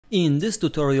In this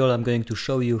tutorial, I'm going to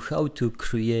show you how to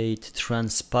create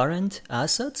transparent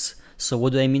assets. So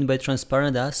what do I mean by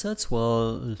transparent assets?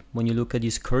 Well, when you look at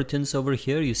these curtains over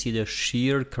here, you see the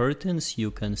sheer curtains,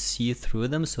 you can see through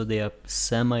them, so they are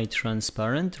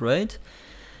semi-transparent, right?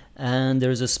 And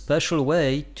there's a special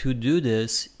way to do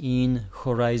this in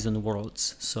Horizon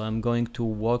Worlds. So I'm going to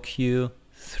walk you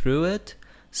through it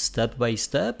step by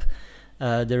step.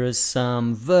 There is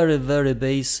some very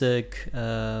basic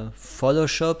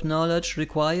Photoshop knowledge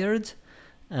required,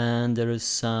 and there is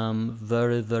some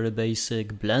very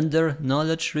basic Blender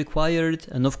knowledge required,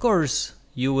 and of course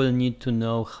you will need to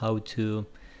know how to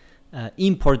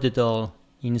import it all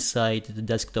inside the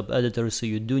desktop editor, so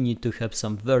you do need to have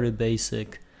some very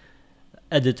basic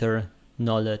editor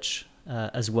knowledge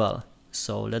as well.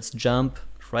 So let's jump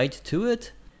right to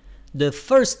it. The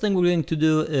first thing we're going to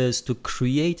do is to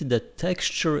create the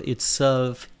texture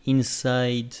itself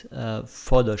inside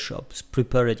Photoshop,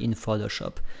 prepare it in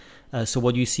Photoshop. So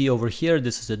what you see over here,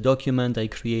 this is a document I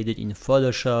created in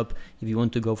Photoshop. If you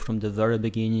want to go from the very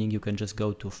beginning, you can just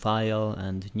go to File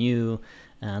and New,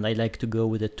 and I like to go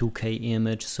with a 2K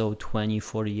image, so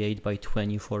 2048 by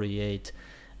 2048,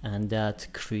 and that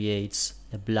creates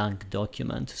a blank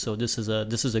document. So this is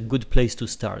a good place to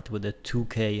start with a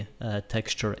 2K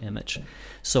texture image.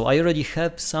 So I already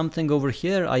have something over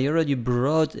here. I already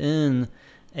brought in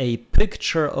a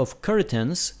picture of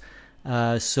curtains.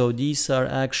 So these are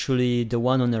actually the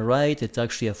one on the right. It's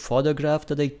actually a photograph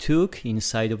that I took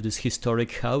inside of this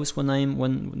historic house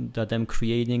that I'm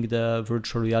creating the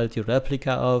virtual reality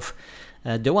replica of.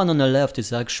 The one on the left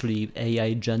is actually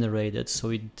AI generated,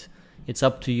 so it's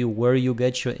up to you where you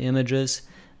get your images,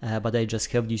 but I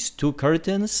just have these two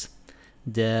curtains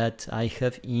that I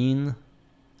have in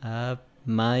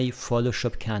my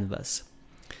Photoshop canvas.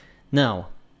 Now,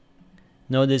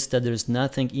 notice that there's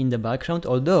nothing in the background,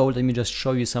 although let me just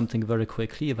show you something very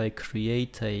quickly. If I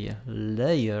create a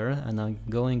layer and I'm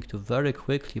going to very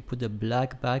quickly put a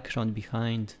black background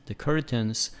behind the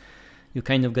curtains, you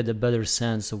kind of get a better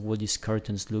sense of what these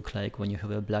curtains look like when you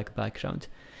have a black background.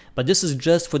 But this is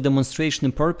just for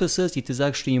demonstration purposes. It is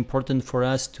actually important for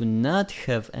us to not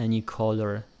have any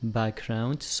color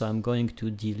background. So I'm going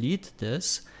to delete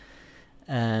this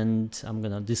and I'm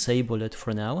gonna disable it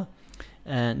for now.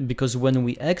 And because when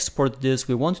we export this,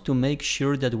 we want to make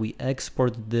sure that we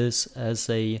export this as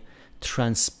a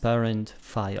transparent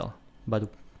file. But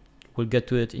we'll get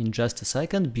to it in just a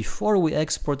second. Before we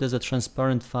export as a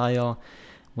transparent file,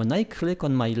 when I click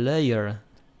on my layer,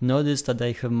 notice that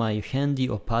I have my handy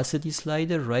opacity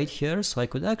slider right here, so I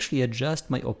could actually adjust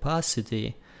my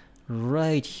opacity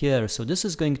right here. So this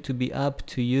is going to be up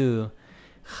to you.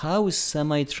 How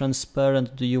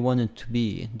semi-transparent do you want it to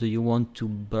be? Do you want to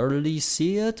barely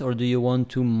see it, or do you want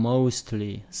to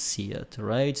mostly see it,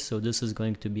 right? So this is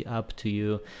going to be up to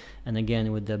you. And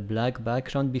again, with the black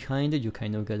background behind it, you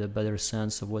kind of get a better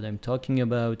sense of what I'm talking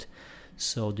about.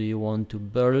 So do you want to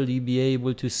barely be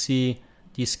able to see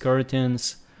these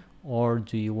curtains, or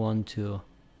do you want to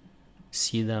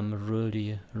see them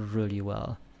really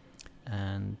well?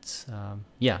 And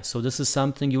yeah, so this is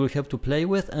something you will have to play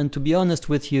with. And to be honest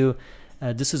with you,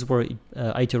 this is where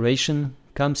iteration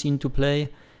comes into play.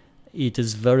 It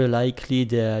is very likely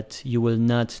that you will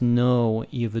not know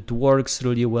if it works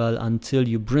really well until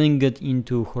you bring it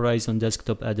into Horizon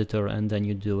Desktop Editor, and then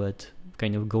you do it,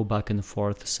 kind of go back and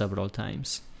forth several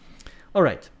times. All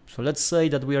right, so let's say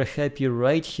that we are happy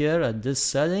right here at this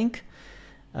setting,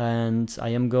 and I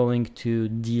am going to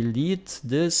delete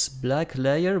this black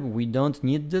layer. We don't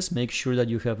need this. Make sure that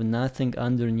you have nothing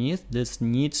underneath. This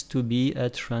needs to be a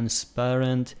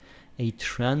transparent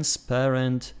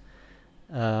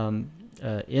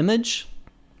image.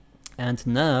 And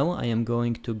now I am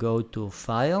going to go to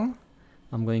File.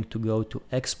 I'm going to go to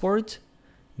Export,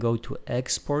 go to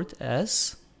Export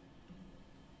As.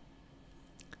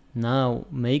 Now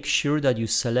make sure that you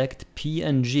select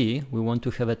PNG. We want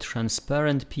to have a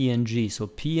transparent PNG. So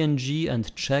PNG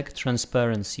and check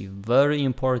transparency. Very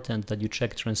important that you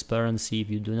check transparency. If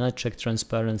you do not check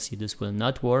transparency, this will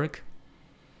not work.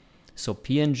 So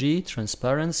PNG,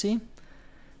 transparency.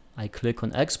 I click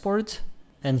on Export.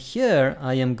 And here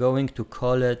I am going to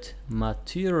call it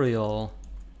material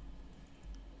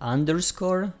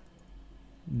underscore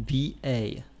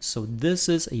BA. So this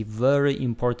is a very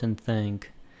important thing,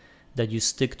 that you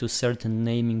stick to certain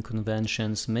naming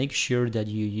conventions. Make sure that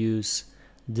you use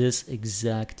this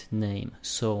exact name.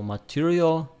 So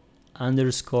material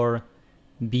underscore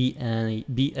BA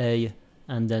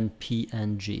and then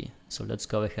PNG. So let's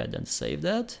go ahead and save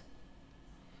that.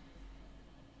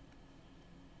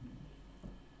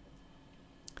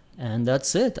 And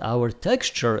that's it. Our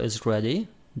texture is ready.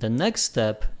 the next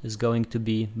step is going to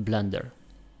be Blender.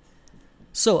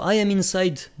 So I am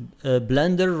inside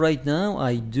Blender right now.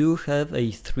 I do have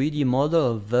a 3D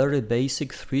model, a very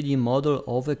basic 3D model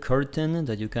of a curtain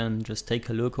that you can just take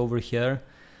a look over here.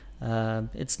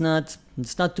 It's not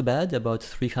too bad, about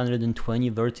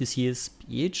 320 vertices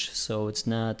each, so it's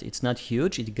not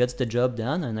huge. It gets the job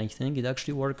done, and I think it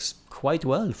actually works quite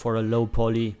well for a low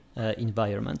poly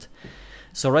environment.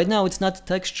 So right now it's not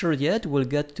textured yet. We'll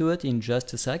get to it in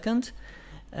just a second.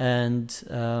 And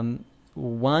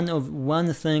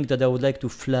one thing that I would like to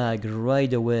flag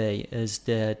right away is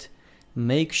that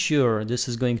make sure, this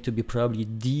is going to be probably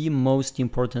the most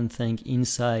important thing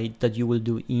inside that you will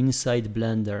do inside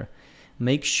Blender.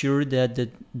 Make sure that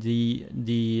the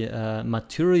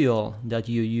material that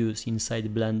you use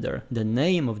inside Blender, the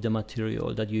name of the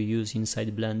material that you use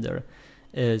inside Blender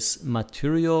is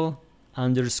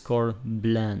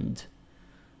material_blend.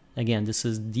 Again, this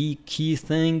is the key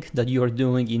thing that you are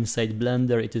doing inside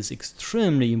Blender. It is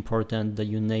extremely important that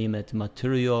you name it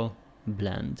material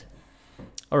blend.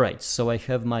 Alright, so I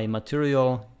have my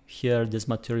material here. This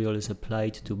material is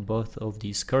applied to both of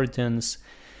these curtains.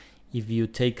 If you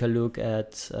take a look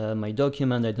at my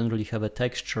document, I don't really have a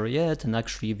texture yet, and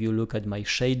actually if you look at my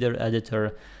shader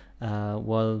editor,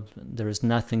 well, there is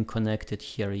nothing connected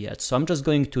here yet. So I'm just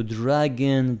going to drag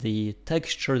in the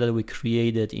texture that we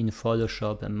created in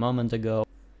Photoshop a moment ago.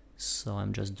 So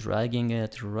I'm just dragging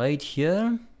it right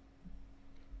here,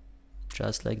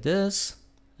 just like this,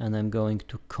 and I'm going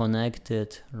to connect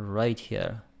it right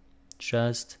here,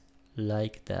 just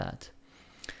like that.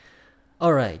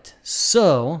 All right,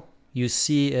 so you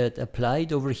see it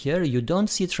applied over here. You don't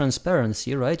see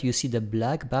transparency, right? You see the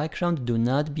black background. Do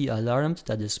not be alarmed.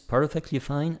 That is perfectly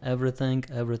fine. Everything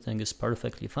is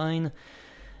perfectly fine.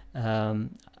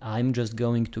 I'm just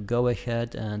going to go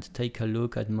ahead and take a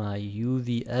look at my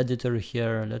UV editor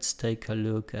here. Let's take a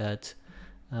look at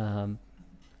how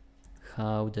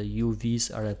the UVs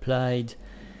are applied.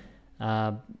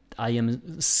 I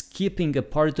am skipping a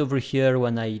part over here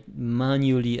when I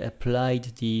manually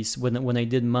applied these, when I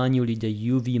did manually the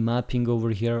UV mapping over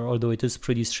here, although it is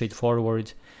pretty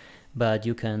straightforward, but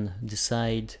you can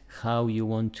decide how you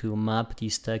want to map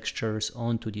these textures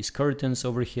onto these curtains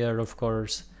over here, of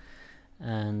course.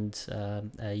 And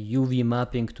a UV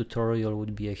mapping tutorial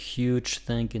would be a huge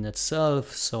thing in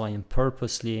itself, so I am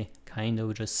purposely kind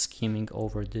of just skimming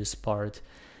over this part.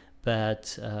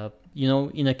 But you know,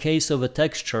 in a case of a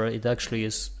texture, it actually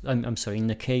is, I'm sorry, in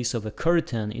the case of a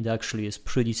curtain, it actually is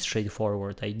pretty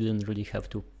straightforward. I didn't really have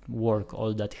to work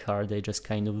all that hard. I just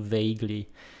kind of vaguely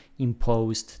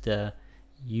imposed the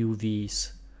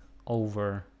UVs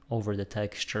over the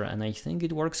texture, and I think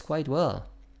it works quite well.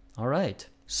 All right,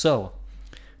 so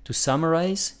to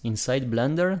summarize, inside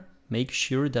Blender, make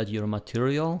sure that your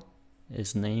material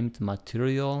is named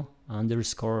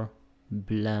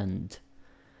material_blend.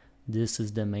 This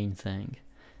is the main thing.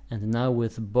 And now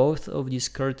with both of these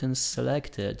curtains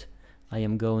selected, I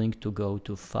am going to go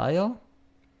to File,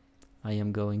 I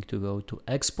am going to go to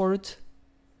Export,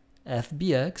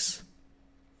 FBX,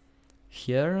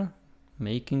 here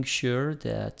making sure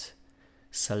that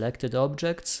Selected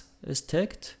Objects is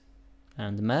ticked,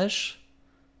 and Mesh.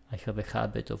 I have a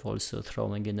habit of also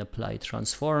throwing in Apply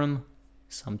Transform.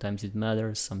 Sometimes it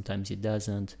matters, sometimes it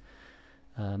doesn't.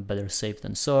 Better safe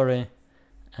than sorry.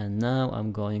 And now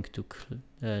I'm going to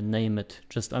name it,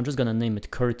 I'm just gonna name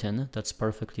it curtain. That's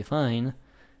perfectly fine.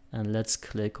 And let's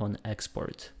click on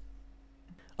export.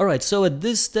 All right, so at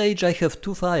this stage I have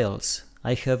two files.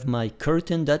 I have my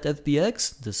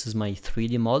curtain.fbx, this is my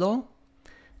 3D model,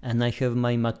 and I have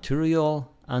my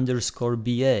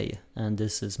material_BA, and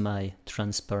this is my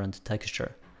transparent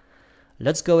texture.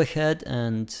 Let's go ahead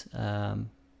and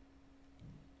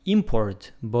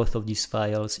import both of these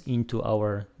files into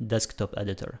our desktop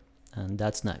editor, and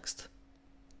that's next.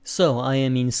 So I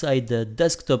am inside the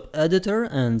desktop editor,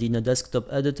 and in the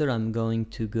desktop editor I'm going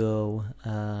to go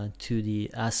to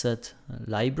the asset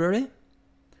library.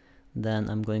 Then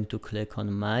I'm going to click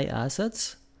on my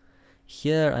assets.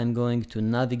 Here I'm going to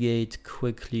navigate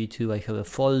quickly to, I have a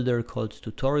folder called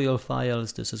tutorial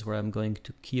files. This is where I'm going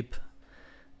to keep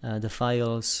the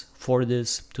files for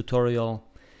this tutorial.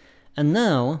 And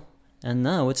now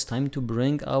it's time to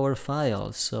bring our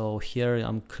file. So here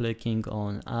I'm clicking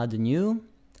on add new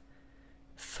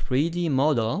 3D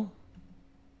model,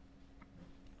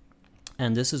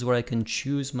 and this is where I can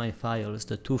choose my files,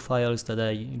 the two files that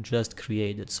I just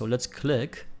created. So let's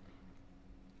click,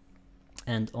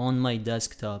 and on my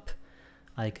desktop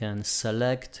I can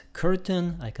select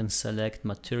curtain, I can select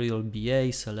material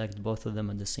BA, select both of them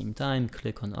at the same time,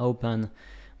 click on open.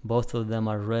 Both of them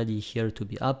are ready here to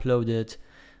be uploaded.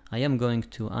 I am going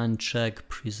to uncheck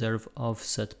preserve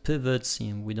offset pivots,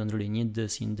 and we don't really need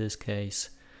this in this case.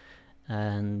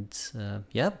 And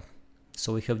yeah,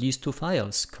 so we have these two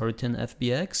files, curtain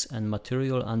fbx and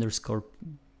material underscore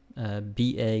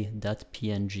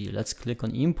ba.png. Let's click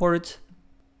on import.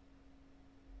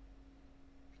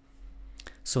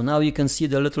 So now you can see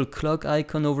the little clock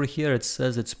icon over here. It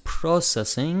says it's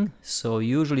processing. So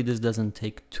usually this doesn't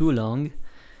take too long.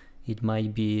 It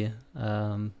might be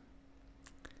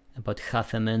about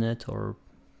half a minute or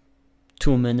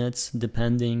 2 minutes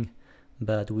depending,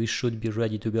 but we should be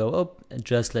ready to go. Oh,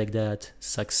 just like that.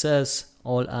 Success,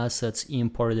 all assets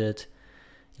imported.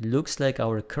 It looks like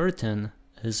our curtain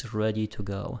is ready to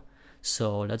go.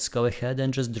 So let's go ahead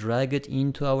and just drag it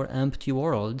into our empty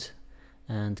world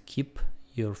and keep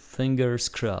your fingers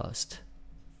crossed.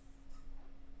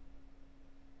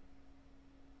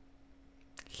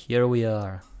 Here we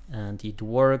are, and it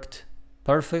worked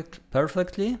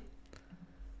perfectly.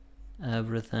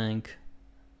 Everything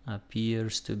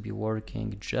appears to be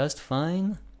working just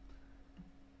fine.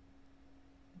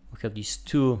 We have these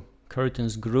two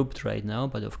curtains grouped right now,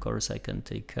 but of course I can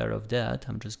take care of that.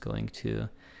 I'm just going to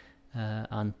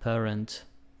unparent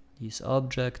these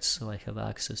objects so I have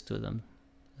access to them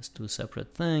as two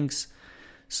separate things.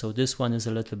 So this one is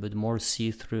a little bit more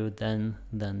see-through than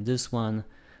this one,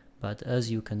 but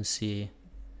as you can see,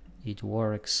 it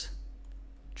works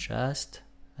just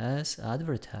as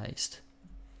advertised.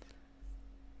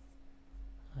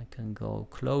 I can go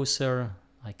closer,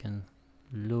 I can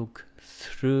look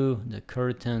through the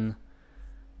curtain,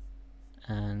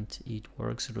 and it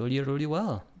works really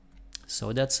well.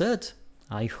 So that's it.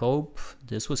 I hope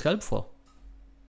this was helpful.